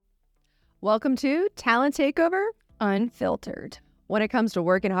Welcome to Talent Takeover Unfiltered. When it comes to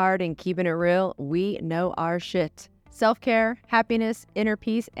working hard and keeping it real, we know our shit. Self-care, happiness, inner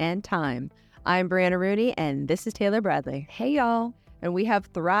peace, and time. I'm Brianna Rooney, and this is Taylor Bradley. Hey, y'all. And we have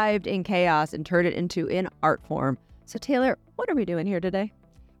thrived in chaos and turned it into an art form. So Taylor, what are we doing here today?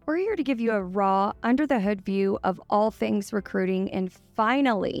 We're here to give you a raw, under-the-hood view of all things recruiting and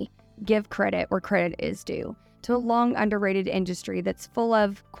finally give credit where credit is due to a long underrated industry that's full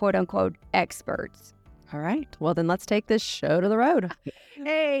of quote-unquote experts. All right. Well, then let's take this show to the road.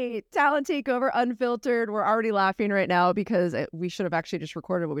 Hey, Talent Takeover Unfiltered. We're already laughing right now because we should have actually just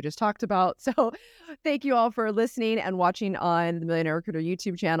recorded what we just talked about. So thank you all for listening and watching on the Millionaire Recruiter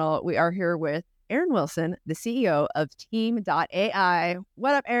YouTube channel. We are here with Erin Wilson, the CEO of Team.ai.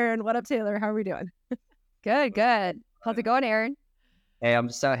 What up, Erin? What up, Taylor? How are we doing? Good. How's it going, Erin? Hey, I'm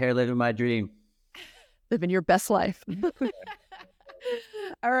just out here living my dream. Living your best life.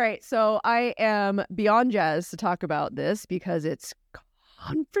 All right. So I am beyond jazzed to talk about this because it's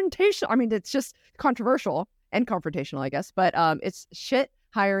confrontational. I mean, it's just controversial and confrontational, I guess, but it's shit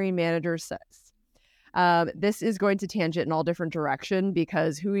hiring manager says. This is going to tangent in all different direction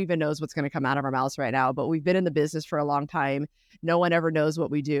because who even knows what's going to come out of our mouths right now, but we've been in the business for a long time. No one ever knows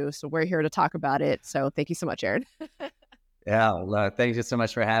what we do. So we're here to talk about it. So thank you so much, Erin. Yeah, well, thank you so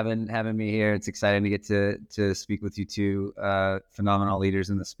much for having me here. It's exciting to get to speak with you two phenomenal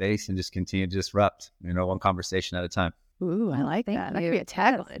leaders in the space and just continue to disrupt, one conversation at a time. Ooh, I like Thank that. you. That could be a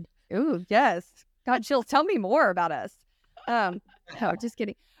tagline. Ooh, yes. God, Jill, tell me more about us. No, just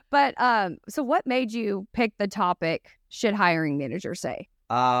kidding. But so what made you pick the topic, should hiring managers say?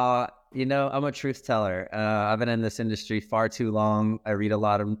 I'm a truth teller. I've been in this industry far too long. I read a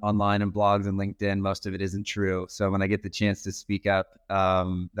lot online and blogs and LinkedIn. Most of it isn't true. So when I get the chance to speak up,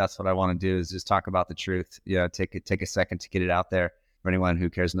 that's what I want to do is just talk about the truth. Take a second to get it out there for anyone who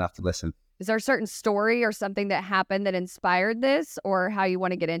cares enough to listen. Is there a certain story or something that happened that inspired this or how you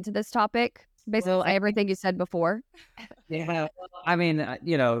want to get into this topic? Basically everything you said before. Yeah. I mean,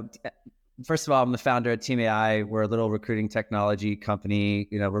 first of all, I'm the founder at Team AI. We're a little recruiting technology company.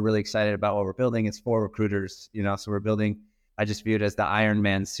 We're really excited about what we're building. It's for recruiters, so we're building, I just view it as the Iron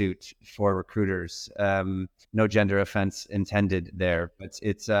Man suit for recruiters. No gender offense intended there, but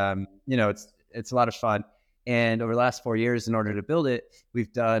it's a lot of fun. And over the last 4 years, in order to build it,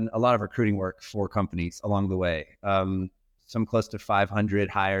 we've done a lot of recruiting work for companies along the way. Some close to 500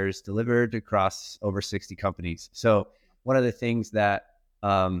 hires delivered across over 60 companies. So one of the things that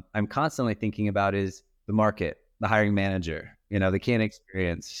I'm constantly thinking about is the market, the hiring manager, the candidate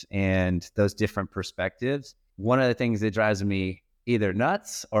experience, and those different perspectives. One of the things that drives me either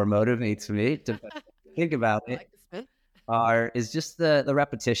nuts or motivates me to think about it is just the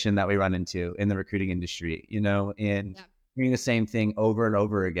repetition that we run into in the recruiting industry, and hearing the same thing over and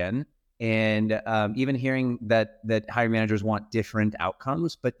over again. And even hearing that hiring managers want different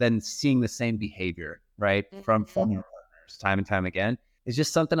outcomes, but then seeing the same behavior, right, from partners time and time again. It's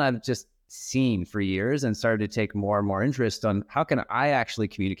just something I've just seen for years and started to take more and more interest on how can I actually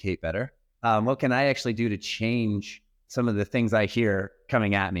communicate better? What can I actually do to change some of the things I hear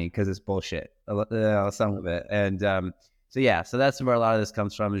coming at me because it's bullshit, some of it. And so that's where a lot of this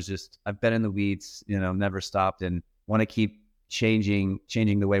comes from is just I've been in the weeds, never stopped and want to keep changing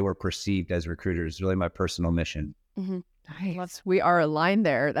the way we're perceived as recruiters. Really my personal mission. Mm-hmm. Nice. We are aligned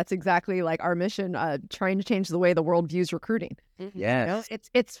there. That's exactly like our mission, trying to change the way the world views recruiting. Mm-hmm. Yes.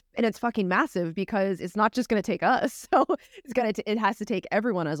 It's fucking massive because it's not just going to take us. So it has to take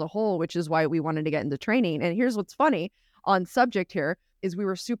everyone as a whole, which is why we wanted to get into training. And here's what's funny on subject here is we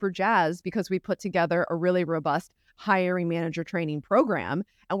were super jazzed because we put together a really robust hiring manager training program.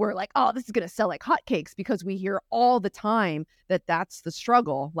 And we're like, oh, this is going to sell like hotcakes because we hear all the time that that's the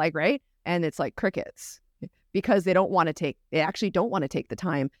struggle, like, right? And it's like crickets. Because they actually don't want to take the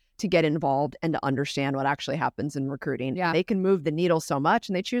time to get involved and to understand what actually happens in recruiting. Yeah. They can move the needle so much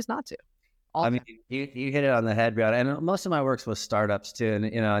and they choose not to. You hit it on the head, Brianna. And most of my work's with startups too. And,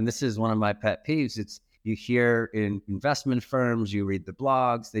 and this is one of my pet peeves. It's you hear in investment firms, you read the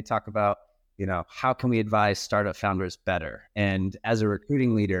blogs, they talk about, how can we advise startup founders better? And as a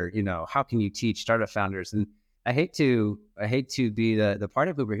recruiting leader, how can you teach startup founders? And I hate to be the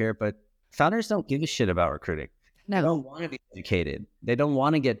party pooper here, but founders don't give a shit about recruiting. No. They don't want to be educated. They don't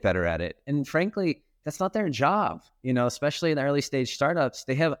want to get better at it. And frankly, that's not their job. Especially in the early stage startups,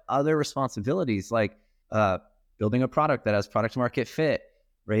 they have other responsibilities like building a product that has product market fit,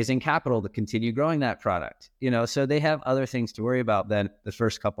 raising capital to continue growing that product. So they have other things to worry about than the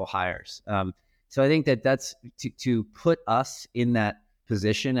first couple hires. So I think that's to put us in that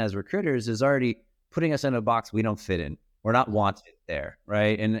position as recruiters is already putting us in a box we don't fit in. We're not wanted there,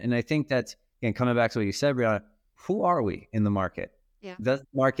 right? And I think that's, again, coming back to what you said, Brianna, who are we in the market? Yeah. Does the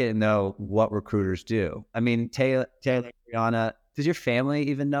market know what recruiters do? I mean, Taylor, Brianna, does your family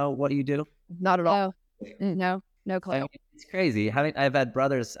even know what you do? Not at all. No clue. I mean, it's crazy. I've had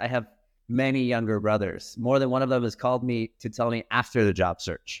brothers. I have many younger brothers. More than one of them has called me to tell me after the job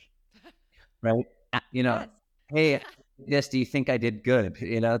search, right? You know, hey, yes, do you think I did good?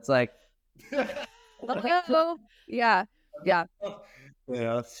 You know, it's like, Hello. Yeah. Yeah.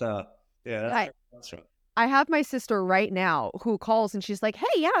 So yeah, that's right. I have my sister right now who calls and she's like, hey,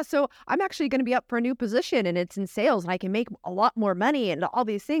 yeah, so I'm actually going to be up for a new position and it's in sales and I can make a lot more money and all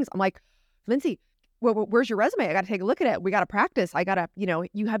these things. I'm like, Lindsay, where's your resume? I got to take a look at it. We got to practice. I got to,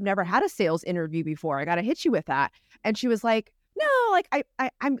 you have never had a sales interview before. I got to hit you with that. And she was like, no, like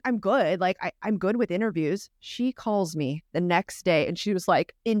I'm good. Like I'm good with interviews. She calls me the next day and she was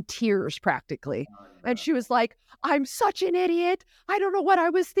like in tears practically. And she was like, I'm such an idiot. I don't know what I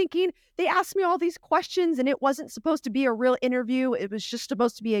was thinking. They asked me all these questions and it wasn't supposed to be a real interview. It was just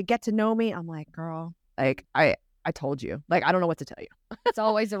supposed to be a get to know me. I'm like, girl, like I told you, like, I don't know what to tell you. It's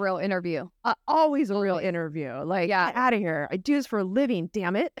always a real interview. Always a real interview. Like, get out of here. I do this for a living,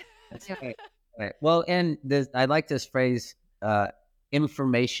 damn it. That's right. Right. Well, and I like this phrase,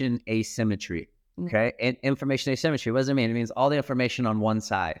 information asymmetry. Okay. And information asymmetry, what does it mean? It means all the information on one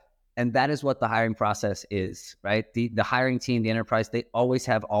side. And that is what the hiring process is, right? The hiring team, the enterprise, they always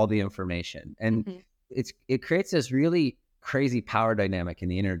have all the information. And it creates this really crazy power dynamic in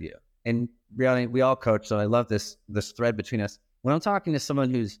the interview. And really, we all coach, so I love this thread between us. When I'm talking to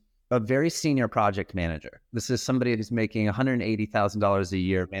someone who's a very senior project manager, this is somebody who's making $180,000 a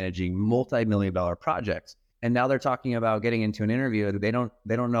year managing multi-million-dollar projects. And now they're talking about getting into an interview. They don't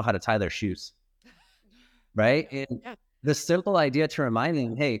know how to tie their shoes, right? And the simple idea to remind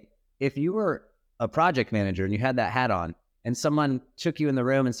them, hey, if you were a project manager and you had that hat on and someone took you in the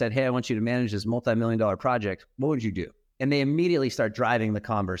room and said, hey, I want you to manage this multi-million-dollar project, what would you do? And they immediately start driving the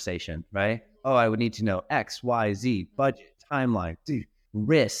conversation, right? Oh, I would need to know X, Y, Z, budget, timeline,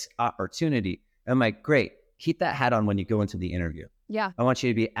 risk, opportunity. I'm like, great, keep that hat on when you go into the interview. Yeah. I want you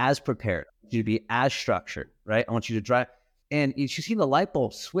to be as prepared. I want you to be as structured, right? I want you to drive. And you should see the light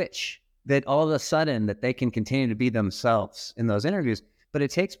bulb switch that all of a sudden that they can continue to be themselves in those interviews. But it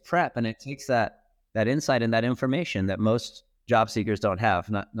takes prep and it takes that insight and that information that most job seekers don't have.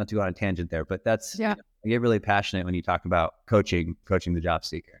 Not to go on a tangent there, but that's, I get really passionate when you talk about coaching the job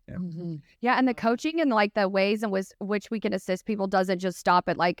seeker. Yeah. And the coaching and like the ways in which we can assist people doesn't just stop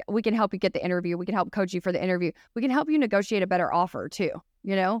at like, we can help you get the interview. We can help coach you for the interview. We can help you negotiate a better offer too,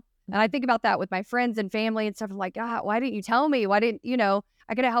 And I think about that with my friends and family and stuff. I'm like, why didn't you tell me? Why didn't,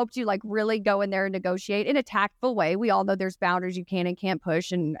 I could have helped you like really go in there and negotiate in a tactful way. We all know there's boundaries you can and can't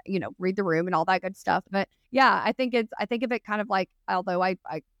push and, read the room and all that good stuff. But yeah, I think of it kind of like, although I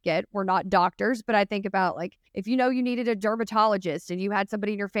get we're not doctors, but I think about like, if you needed a dermatologist and you had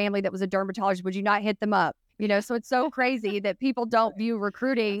somebody in your family that was a dermatologist, would you not hit them up? So it's so crazy that people don't view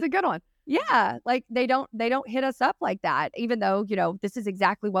recruiting. It's a good one. Yeah, like they don't hit us up like that, even though, this is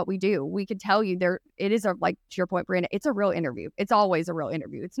exactly what we do. We can tell you it is like to your point, Brianna, it's a real interview. It's always a real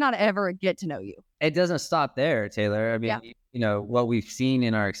interview. It's not ever a get to know you. It doesn't stop there, Taylor. I mean, what we've seen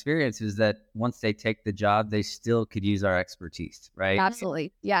in our experience is that once they take the job, they still could use our expertise, right?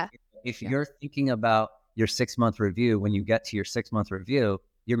 Absolutely. Yeah. If you're thinking about your 6-month review, when you get to your 6-month review,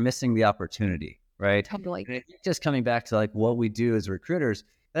 you're missing the opportunity, right? Totally. And just coming back to like what we do as recruiters,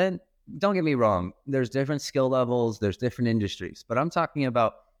 then don't get me wrong, there's different skill levels, there's different industries, but I'm talking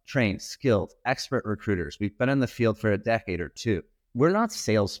about trained, skilled, expert recruiters. We've been in the field for a decade or two. We're not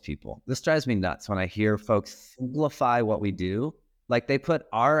salespeople. This drives me nuts when I hear folks simplify what we do. Like they put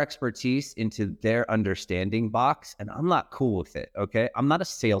our expertise into their understanding box, and I'm not cool with it, okay? I'm not a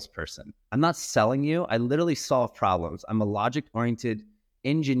salesperson. I'm not selling you. I literally solve problems. I'm a logic-oriented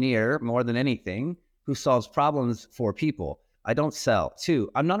engineer more than anything who solves problems for people. I don't sell.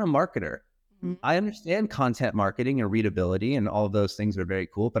 2, I'm not a marketer. I understand content marketing and readability and all of those things are very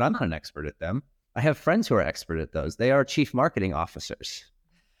cool, but I'm not an expert at them. I have friends who are expert at those. They are chief marketing officers.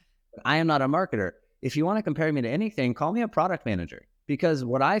 I am not a marketer. If you want to compare me to anything, call me a product manager, because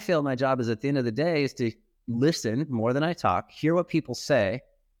what I feel my job is at the end of the day is to listen more than I talk, hear what people say,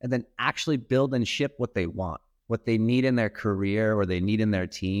 and then actually build and ship what they want, what they need in their career or they need in their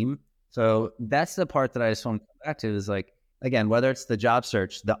team. So that's the part that I just want to come back to is like, again, whether it's the job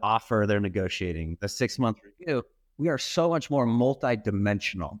search, the offer they're negotiating, the 6-month review, we are so much more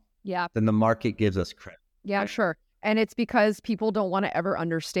multidimensional than the market gives us credit. Yeah, sure. And it's because people don't want to ever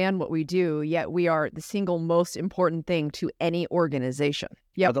understand what we do, yet we are the single most important thing to any organization.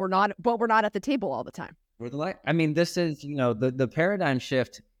 Yeah, we're not at the table all the time. I mean, this is, the paradigm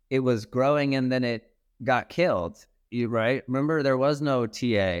shift. It was growing and then it got killed. Right? Remember, there was no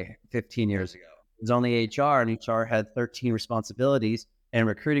TA 15 years ago. It was only HR, and HR had 13 responsibilities, and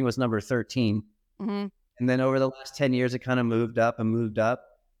recruiting was number 13. Mm-hmm. And then over the last 10 years, it kind of moved up and moved up.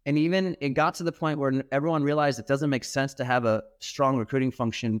 And even it got to the point where everyone realized it doesn't make sense to have a strong recruiting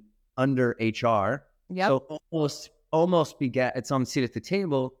function under HR. Yep. So almost begat its own seat at the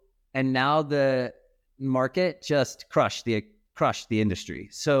table. And now the market just crushed the industry.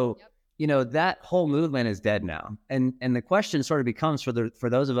 So, that whole movement is dead now. And the question sort of becomes for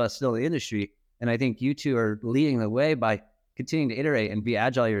those of us still in the industry, and I think you two are leading the way by continuing to iterate and be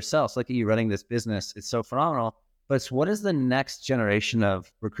agile yourselves. Look at you running this business. It's so phenomenal. But it's, what does the next generation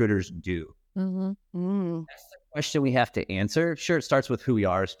of recruiters do? Mm-hmm. Mm-hmm. That's the question we have to answer. Sure, it starts with who we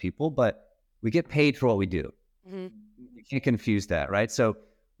are as people, but we get paid for what we do. Mm-hmm. You can't confuse that, right? So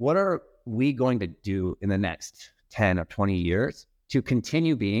what are we going to do in the next 10 or 20 years to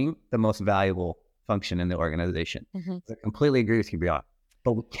continue being the most valuable function in the organization? Mm-hmm. I completely agree with you, Brianna.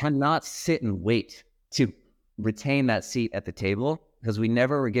 But we cannot sit and wait to retain that seat at the table, because we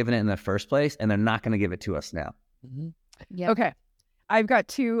never were given it in the first place, and they're not going to give it to us now. Mm-hmm. Yep. Okay. I've got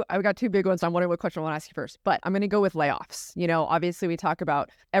two big ones. I'm wondering what question I want to ask you first, but I'm going to go with layoffs. Obviously we talk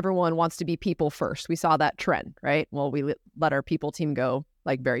about everyone wants to be people first. We saw that trend, right? Well, we let our people team go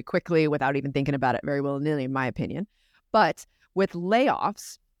like very quickly without even thinking about it very willy-nilly, in my opinion. But with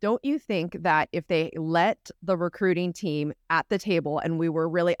layoffs, don't you think that if they let the recruiting team at the table and we were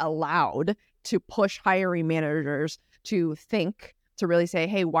really allowed to push hiring managers to think, to really say,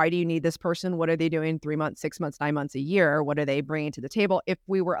 hey, why do you need this person? What are they doing 3 months, 6 months, 9 months, a year? What are they bringing to the table? If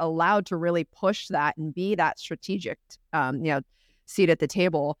we were allowed to really push that and be that strategic, seat at the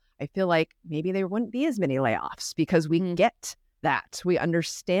table, I feel like maybe there wouldn't be as many layoffs, because we get that. We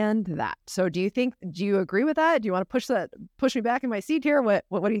understand that. So do you agree with that? Do you want to push me back in my seat here? What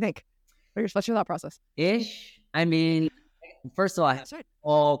do you think? What's your thought process? I mean, first of all, I have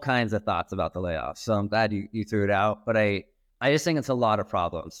all kinds of thoughts about the layoffs. So I'm glad you threw it out, but I just think it's a lot of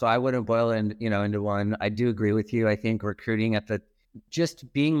problems. So I wouldn't boil it into one. I do agree with you. I think recruiting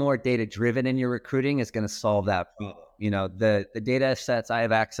just being more data driven in your recruiting is going to solve that problem. The data sets I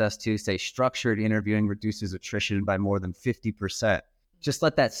have access to say structured interviewing reduces attrition by more than 50%. Just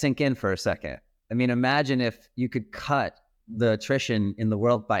let that sink in for a second. I mean, imagine if you could cut the attrition in the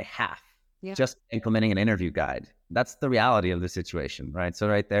world by half, just implementing an interview guide. That's the reality of the situation, right? So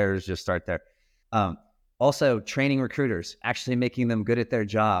right there is just start there. Also, training recruiters, actually making them good at their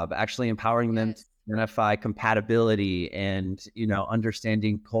job, actually empowering them to identify compatibility and,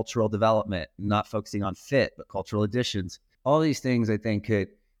 understanding cultural development, not focusing on fit, but cultural additions. All these things I think could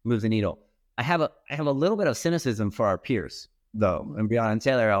move the needle. I have a little bit of cynicism for our peers, though. And Brianna and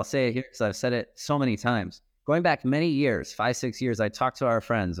Taylor, I'll say it here because I've said it so many times. Going back many years, 5-6 years, I talked to our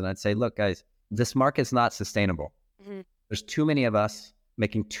friends and I'd say, look, guys, this market's not sustainable. Mm-hmm. There's too many of us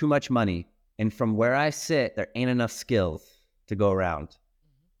making too much money. And from where I sit, there ain't enough skills to go around.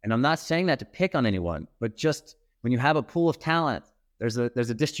 And I'm not saying that to pick on anyone, but just when you have a pool of talent, there's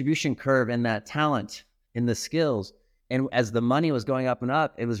a distribution curve in that talent, in the skills. And as the money was going up and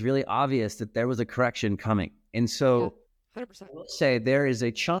up, it was really obvious that there was a correction coming. And so 100%. I will say there is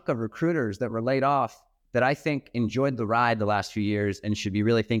a chunk of recruiters that were laid off that I think enjoyed the ride the last few years and should be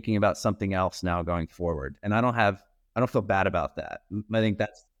really thinking about something else now going forward. And I don't feel bad about that. I think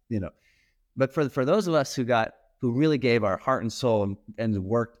that's, but for those of us who really gave our heart and soul and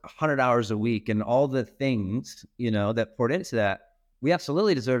worked 100 hours a week and all the things, that poured into that, we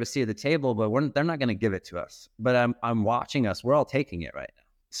absolutely deserve a seat at the table, but they're not going to give it to us. But I'm watching us. We're all taking it right now.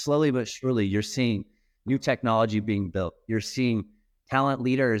 Slowly but surely, you're seeing new technology being built. You're seeing talent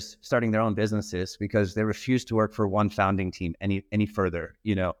leaders starting their own businesses because they refuse to work for one founding team any further.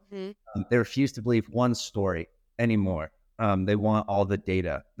 Mm-hmm. They refuse to believe one story anymore. They want all the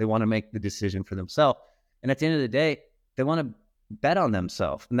data. They want to make the decision for themselves. And at the end of the day, they want to bet on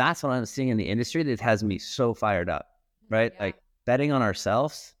themselves. And that's what I'm seeing in the industry that has me so fired up, right? Yeah. Like betting on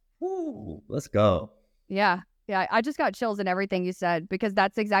ourselves. Woo, let's go. Yeah. Yeah. I just got chills in everything you said, because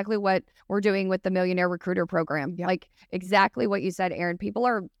that's exactly what we're doing with the Millionaire Recruiter Program. Yeah. Like exactly what you said, Erin. People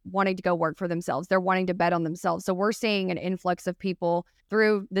are wanting to go work for themselves. They're wanting to bet on themselves. So we're seeing an influx of people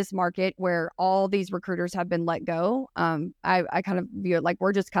through this market where all these recruiters have been let go. I kind of view it like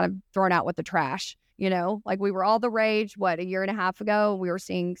we're just kind of thrown out with the trash. Like we were all the rage, a year and a half ago, we were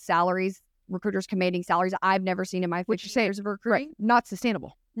seeing recruiters commanding salaries I've never seen in my 50 years of recruiting. Right. Not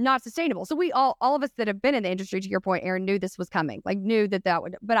sustainable. So we all of us that have been in the industry, to your point, Erin, knew this was coming, like knew that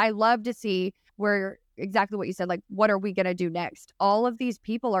would, but I love to see where exactly what you said. Like, what are we going to do next? All of these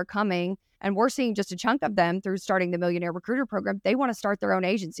people are coming, and we're seeing just a chunk of them through starting the Millionaire Recruiter Program. They want to start their own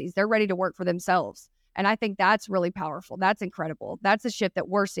agencies. They're ready to work for themselves. And I think that's really powerful. That's incredible. That's a shift that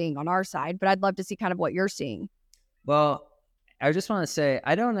we're seeing on our side, but I'd love to see kind of what you're seeing. Well, I just want to say,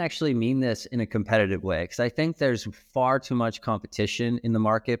 I don't actually mean this in a competitive way, because I think there's far too much competition in the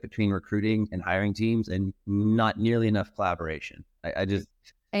market between recruiting and hiring teams and not nearly enough collaboration. I just,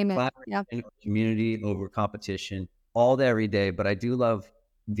 Amen. Yeah. Community over competition all day, every day. But I do love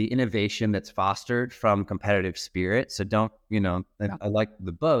the innovation that's fostered from competitive spirit. So don't, I like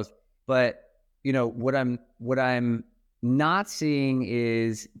the both, but what I'm not seeing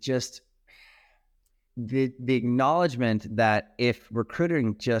is just the acknowledgement that if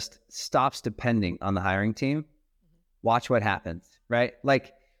recruiting just stops depending on the hiring team, watch what happens, right?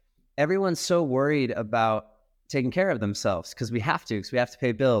 Like, everyone's so worried about taking care of themselves because we have to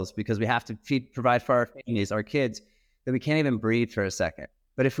pay bills, because we have to provide for our families, our kids, that we can't even breathe for a second.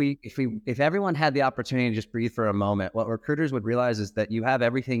 But if everyone had the opportunity to just breathe for a moment, what recruiters would realize is that you have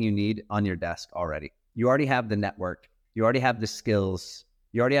everything you need on your desk already. You already have the network. You already have the skills.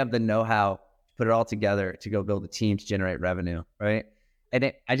 You already have the know-how to put it all together to go build a team to generate revenue, right?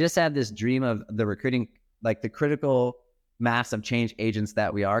 And I just have this dream of the recruiting, like the critical mass of change agents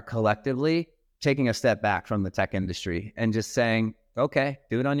that we are collectively, taking a step back from the tech industry and just saying, okay,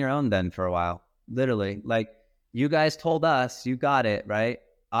 do it on your own then for a while. Literally, like, you guys told us you got it, right?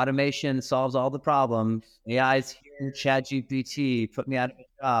 Automation solves all the problems. AI's here, ChatGPT, put me out of a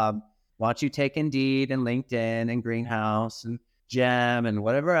job. Why don't you take Indeed and LinkedIn and Greenhouse and Gem and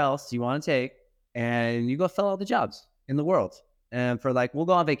whatever else you want to take, and you go fill all the jobs in the world. And we'll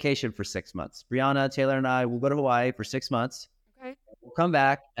go on vacation for 6 months. Brianna, Taylor, and I will go to Hawaii for 6 months. Okay. We'll come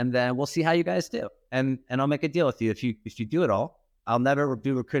back, and then we'll see how you guys do. And I'll make a deal with you. If you do it all, I'll never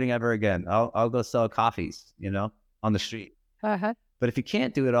do recruiting ever again. I'll go sell coffees, on the street. Uh-huh. But if you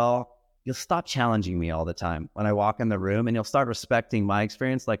can't do it all, you'll stop challenging me all the time when I walk in the room, and you'll start respecting my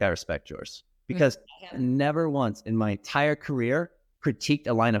experience like I respect yours. Because I have never once in my entire career critiqued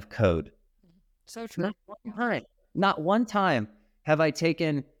a line of code. So true. Not one time have I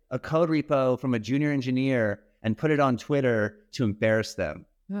taken a code repo from a junior engineer and put it on Twitter to embarrass them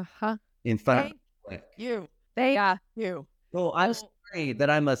in front of you. You. Well, I'm sorry that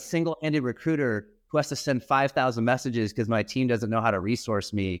I'm a single-handed recruiter who has to send 5,000 messages because my team doesn't know how to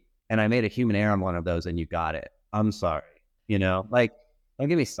resource me, and I made a human error on one of those, and you got it. I'm sorry. Like, don't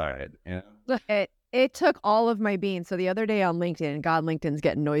get me started. It took all of my being. So the other day on LinkedIn, God, LinkedIn's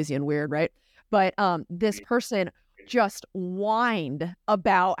getting noisy and weird, right? But this person just whined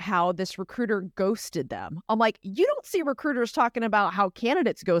about how this recruiter ghosted them. I'm like, you don't see recruiters talking about how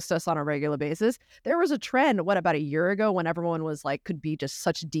candidates ghost us on a regular basis. There was a trend, about a year ago, when everyone was like, could be just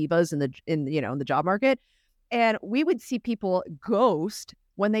such divas in the job market. And we would see people ghost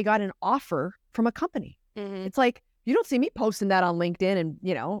when they got an offer from a company. Mm-hmm. It's like, you don't see me posting that on LinkedIn and,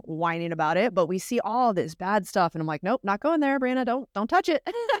 whining about it, but we see all this bad stuff. And I'm like, nope, not going there, Brianna. Don't touch it.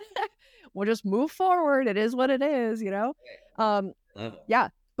 We'll just move forward. It is what it is, Yeah.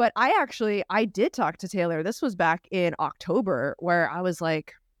 But I did talk to Taylor. This was back in October, where I was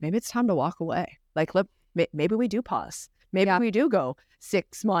like, maybe it's time to walk away. Like, maybe we do pause. Maybe we do go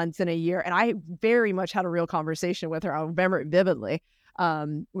 6 months and a year. And I very much had a real conversation with her. I remember it vividly.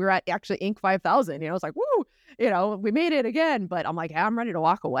 We were at actually Inc. 5000, I was like, woo, we made it again, but I'm like, I'm ready to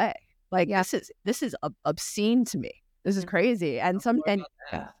walk away. Like, this is obscene to me. This is crazy.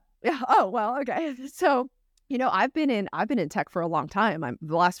 Yeah. Oh, well, okay. So, I've been in tech for a long time. I'm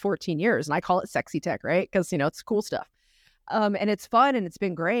the last 14 years, and I call it sexy tech, right? Because, it's cool stuff. And it's fun, and it's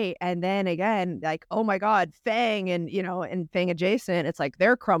been great. And then again, like, oh my God, Fang and Fang adjacent, it's like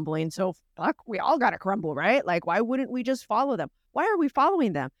they're crumbling. So fuck, we all got to crumble, right? Like, why wouldn't we just follow them? Why are we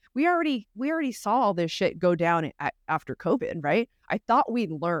following them? We already saw all this shit go down after COVID, right? I thought we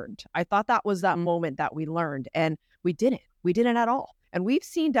learned. I thought that was that moment that we learned, and we didn't. We didn't at all. And we've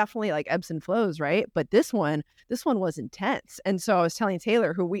seen definitely like ebbs and flows, right? But this one was intense. And so I was telling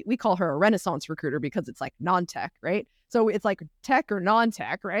Taylor, who we call her a Renaissance recruiter because it's like non-tech, right? So it's like tech or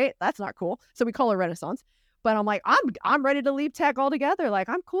non-tech, right? That's not cool. So we call her Renaissance. But I'm like, I'm ready to leave tech altogether. Like,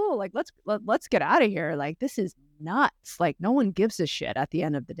 I'm cool. Like, let's get out of here. Like, this is nuts. Like, no one gives a shit at the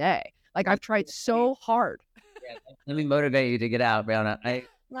end of the day. Like, I've tried so hard. Yeah, let me motivate you to get out, Brianna.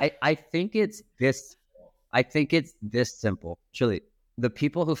 I think it's this. I think it's this simple. Truly, the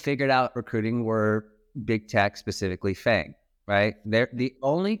people who figured out recruiting were big tech, specifically Fang, right? They're the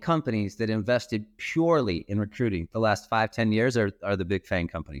only companies that invested purely in recruiting the last 5-10 years are the big Fang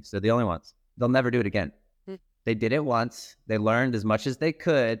companies. They're the only ones. They'll never do it again. They did it once. They learned as much as they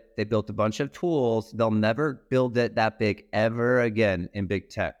could. They built a bunch of tools. They'll never build it that big ever again in big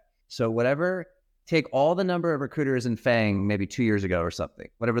tech. So take all the number of recruiters in FANG maybe 2 years ago or something,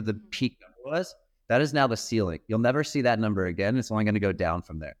 whatever the peak number was, that is now the ceiling. You'll never see that number again. It's only going to go down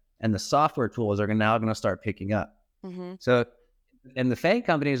from there. And the software tools are now going to start picking up. So, and the FANG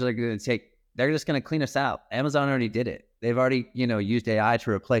companies are going to they're just going to clean us out. Amazon already did it. They've already, used AI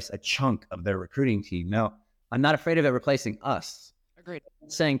to replace a chunk of their recruiting team. No, I'm not afraid of it replacing us. Agreed. I'm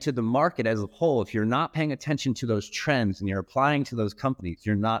saying to the market as a whole, if you're not paying attention to those trends and you're applying to those companies,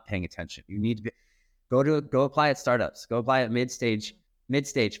 you're not paying attention. You need to go apply at startups, go apply at mid-stage,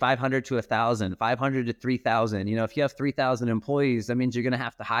 500 to 1,000, 500 to 3,000. If you have 3,000 employees, that means you're going to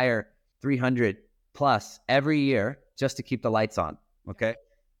have to hire 300 plus every year just to keep the lights on. Okay.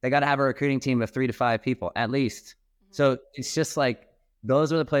 They got to have a recruiting team of 3 to 5 people at least. So it's just like,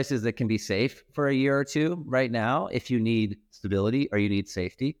 those are the places that can be safe for a year or two right now if you need stability or you need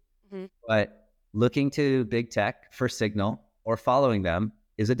safety. But looking to big tech for signal or following them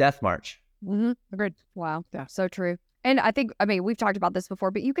is a death march. Agreed. Wow. Yeah. So true. And I think, we've talked about this before,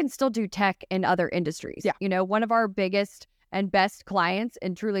 but you can still do tech in other industries. Yeah. One of our biggest and best clients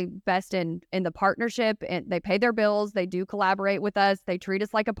and truly best in the partnership, and they pay their bills. They do collaborate with us. They treat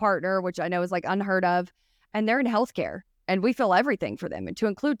us like a partner, which I know is like unheard of. And they're in healthcare and we fill everything for them, and to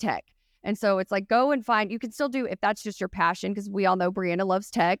include tech. And so it's like, go and find, you can still do, if that's just your passion, because we all know Brianna loves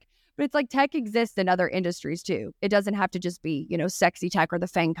tech, but it's like tech exists in other industries too. It doesn't have to just be, sexy tech or the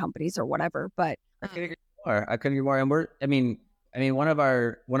FANG companies or whatever, but I couldn't agree more. And one of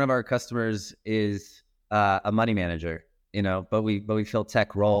our customers is a money manager, but we fill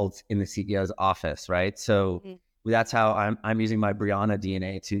tech roles in the CEO's office, right? So that's how I'm using my Brianna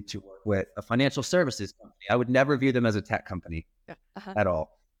DNA to work with a financial services company. I would never view them as a tech company at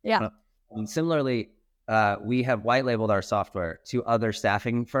all. Yeah. Similarly, we have white labeled our software to other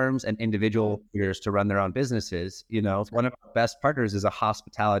staffing firms and individual leaders to run their own businesses. One of our best partners is a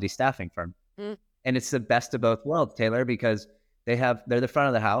hospitality staffing firm. And it's the best of both worlds, Taylor, because they're the front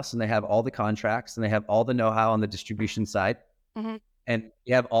of the house and they have all the contracts and they have all the know-how on the distribution side. And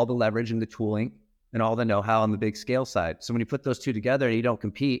you have all the leverage and the tooling and all the know-how on the big scale side. So when you put those two together and you don't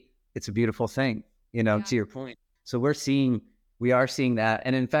compete, it's a beautiful thing, to your point. So we are seeing that.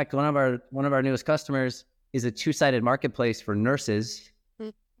 And in fact, one of our newest customers is a two-sided marketplace for nurses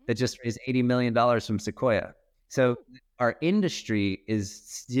that just raised $80 million from Sequoia. So our industry is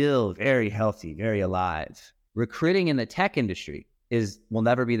still very healthy, very alive. Recruiting in the tech industry will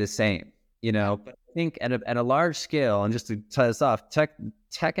never be the same, But I think at a large scale, and just to tie this off, tech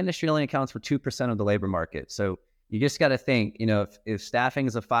industry only accounts for 2% of the labor market. So you just got to think, if staffing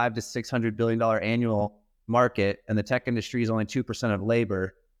is a $500 to $600 billion annual market and the tech industry is only 2% of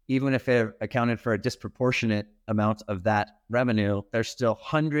labor, even if it accounted for a disproportionate amount of that revenue, there's still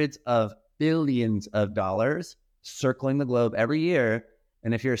hundreds of billions of dollars circling the globe every year.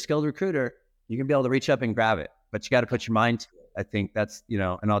 And if you're a skilled recruiter, you can be able to reach up and grab it, but you got to put your mind to it. I think that's,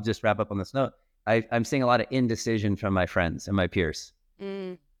 and I'll just wrap up on this note. I'm seeing a lot of indecision from my friends and my peers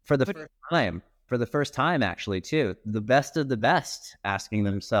for the first time, actually, too. The best of the best asking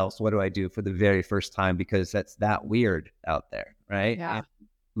themselves, what do I do for the very first time? Because that's that weird out there, right? Yeah. And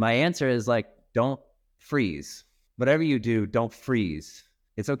my answer is don't freeze. Whatever you do, don't freeze.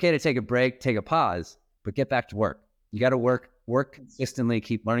 It's okay to take a break, take a pause, but get back to work. You got to work consistently,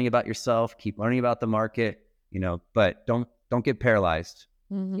 keep learning about yourself, keep learning about the market, but don't get paralyzed.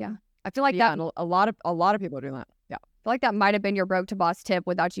 Yeah. I feel like that a lot of people are doing that. Yeah. I feel like that might have been your broke to boss tip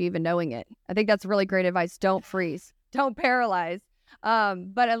without you even knowing it. I think that's really great advice. Don't freeze. Don't paralyze.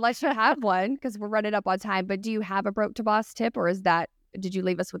 But unless you have one, because we're running up on time, but do you have a broke to boss tip, or did you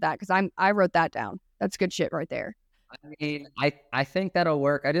leave us with that? Because I wrote that down. That's good shit right there. I think that'll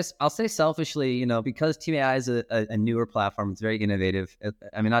work. I'll say selfishly, because Team AI is a newer platform, it's very innovative.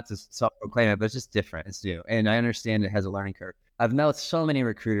 Not to self-proclaim it, but it's just different. It's new. And I understand it has a learning curve. I've met with so many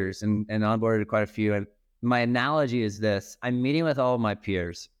recruiters and onboarded quite a few. And my analogy is this: I'm meeting with all of my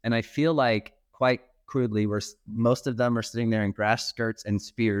peers, and I feel like, quite crudely, most of them are sitting there in grass skirts and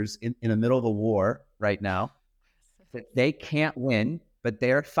spears in the middle of a war right now. They can't win, but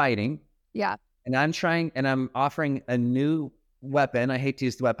they're fighting. Yeah. And I'm offering a new weapon. I hate to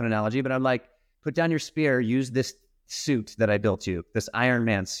use the weapon analogy, but I'm like, put down your spear, use this suit that I built you, this Iron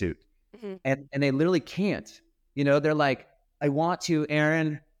Man suit. And they literally can't. They're like, I want to,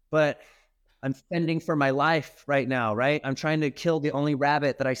 Erin, but I'm fending for my life right now, right? I'm trying to kill the only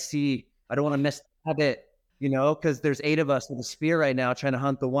rabbit that I see. I don't want to miss the rabbit, because there's 8 of us with a spear right now trying to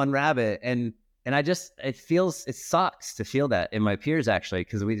hunt the one rabbit. And And it sucks to feel that in my peers, actually,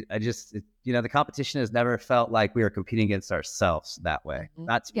 because the competition has never felt like we were competing against ourselves that way.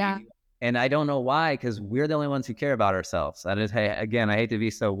 That's me. And I don't know why, because we're the only ones who care about ourselves. And again, I hate to be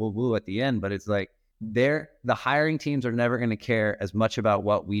so woo-woo at the end, but it's like the hiring teams are never going to care as much about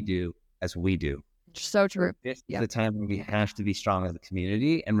what we do as we do. So true. This is the time when we have to be strong as a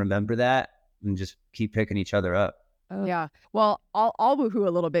community and remember that and just keep picking each other up. Oh. Yeah. Well, I'll woohoo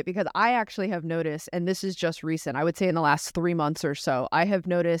a little bit because I actually have noticed, and this is just recent, I would say in the last 3 months or so, I have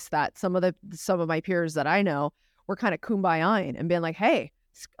noticed that some of my peers that I know were kind of kumbayaing and being like, hey,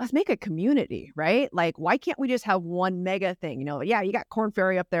 let's make a community, right? Like, why can't we just have one mega thing? Yeah, you got Corn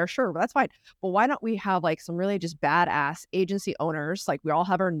Ferry up there. Sure, but that's fine. But why don't we have like some really just badass agency owners? Like, we all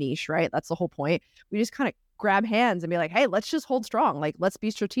have our niche, right? That's the whole point. We just kind of grab hands and be like, hey, let's just hold strong. Like, let's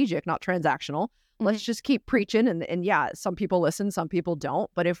be strategic, not transactional. Let's just keep preaching. And yeah, some people listen, some people don't.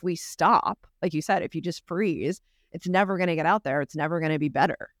 But if we stop, like you said, if you just freeze, it's never going to get out there. It's never going to be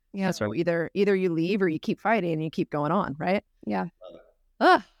better. Yeah. So either you leave or you keep fighting and you keep going on, right? Yeah.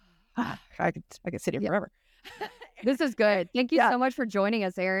 I could sit here forever. This is good. Thank you so much for joining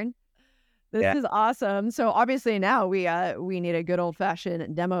us, Erin. This is awesome. So obviously now we need a good old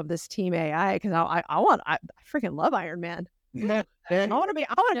fashioned demo of this Team AI because I freaking love Iron Man. I want to be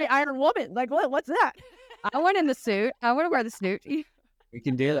Iron Woman. Like what's that? I want in the suit. I want to wear the suit. We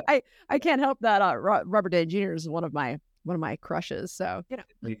can do that. I can't help that. Robert Downey Jr. is one of my crushes. So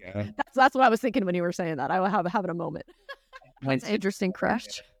that's what I was thinking when you were saying that. I was having a moment. That's an interesting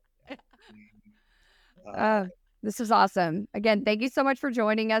crush. This is awesome. Again, thank you so much for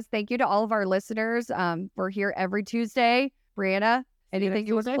joining us. Thank you to all of our listeners. We're here every Tuesday. Brianna, anything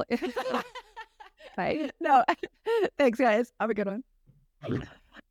you want to play? No, thanks guys. Have a good one.